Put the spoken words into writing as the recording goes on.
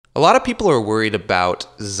A lot of people are worried about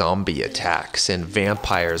zombie attacks and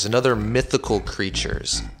vampires and other mythical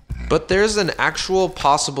creatures. But there's an actual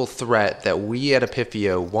possible threat that we at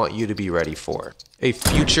Epipheo want you to be ready for. A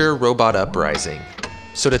future robot uprising.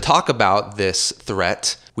 So to talk about this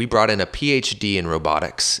threat, we brought in a PhD in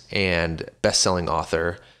robotics and best-selling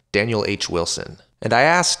author, Daniel H. Wilson. And I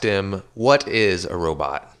asked him, what is a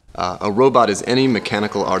robot? A robot is any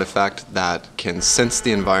mechanical artifact that can sense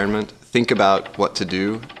the environment, think about what to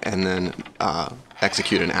do, and then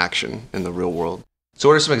execute an action in the real world. So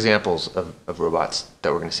what are some examples of robots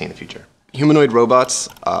that we're going to see in the future? Humanoid robots,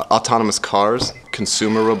 autonomous cars,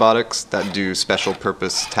 consumer robotics that do special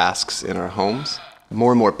purpose tasks in our homes,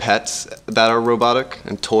 more and more pets that are robotic,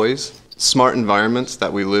 and toys, smart environments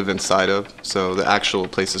that we live inside of, so the actual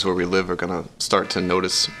places where we live are going to start to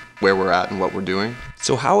notice where we're at and what we're doing.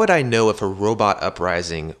 So how would I know if a robot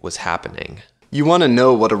uprising was happening? You want to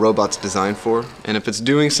know what a robot's designed for, and if it's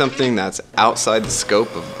doing something that's outside the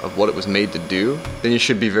scope of what it was made to do, then you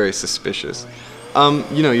should be very suspicious.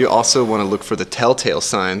 You also want to look for the telltale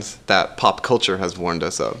signs that pop culture has warned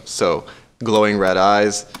us of. So, glowing red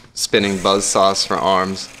eyes, spinning buzzsaws for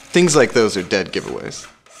arms, things like those are dead giveaways.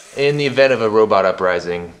 In the event of a robot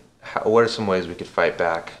uprising, what are some ways we could fight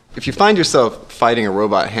back? If you find yourself fighting a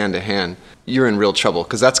robot hand-to-hand, you're in real trouble,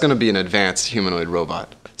 because that's going to be an advanced humanoid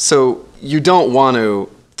robot. So you don't want to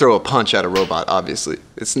throw a punch at a robot, obviously.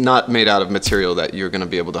 It's not made out of material that you're going to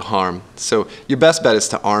be able to harm. So your best bet is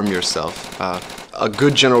to arm yourself. A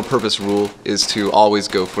good general purpose rule is to always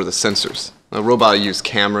go for the sensors. A robot will use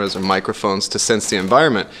cameras or microphones to sense the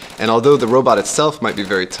environment, and although the robot itself might be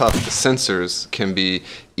very tough, the sensors can be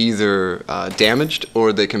either damaged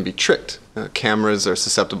or they can be tricked. Cameras are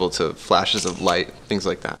susceptible to flashes of light, things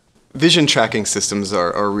like that. Vision tracking systems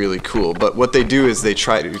are really cool, but what they do is they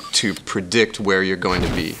try to predict where you're going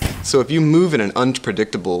to be. So if you move in an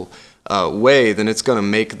unpredictable way, then it's going to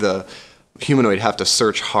make the humanoid have to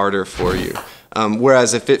search harder for you.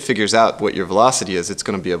 Whereas if it figures out what your velocity is, it's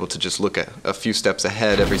going to be able to just look at a few steps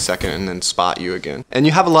ahead every second and then spot you again. And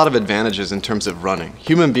you have a lot of advantages in terms of running.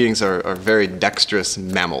 Human beings are very dexterous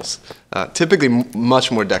mammals, typically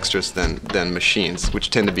much more dexterous than machines, which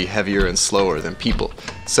tend to be heavier and slower than people.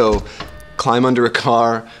 So climb under a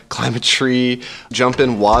car, climb a tree, jump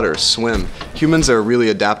in water, swim. Humans are really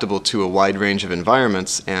adaptable to a wide range of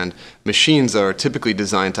environments, and machines are typically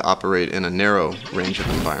designed to operate in a narrow range of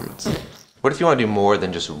environments. What if you want to do more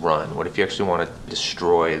than just run? What if you actually want to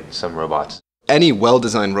destroy some robots? Any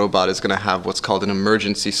well-designed robot is going to have what's called an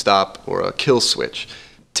emergency stop or a kill switch.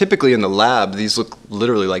 Typically in the lab, these look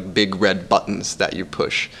literally like big red buttons that you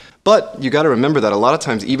push. But you got to remember that a lot of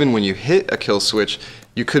times, even when you hit a kill switch,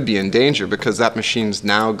 you could be in danger because that machine's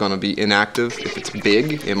now going to be inactive. If it's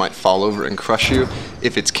big, it might fall over and crush you.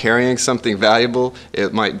 If it's carrying something valuable,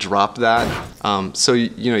 it might drop that. So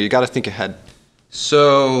you got to think ahead.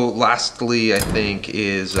 So lastly, I think,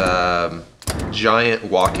 is giant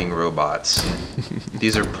walking robots.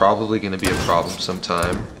 These are probably going to be a problem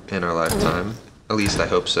sometime in our lifetime. At least I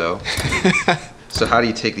hope so. So how do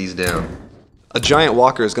you take these down? A giant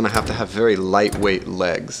walker is going to have very lightweight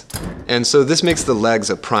legs. And so this makes the legs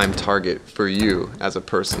a prime target for you as a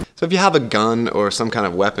person. So if you have a gun or some kind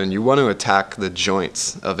of weapon, you want to attack the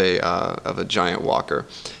joints of a giant walker.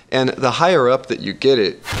 And the higher up that you get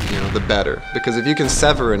it, the better. Because if you can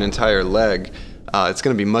sever an entire leg, it's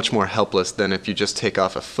going to be much more helpless than if you just take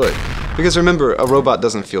off a foot. Because remember, a robot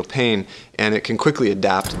doesn't feel pain, and it can quickly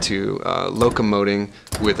adapt to locomoting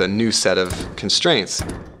with a new set of constraints.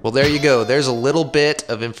 Well, there you go. There's a little bit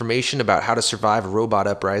of information about how to survive a robot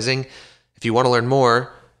uprising. If you want to learn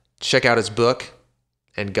more, check out his book,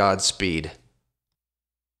 and Godspeed.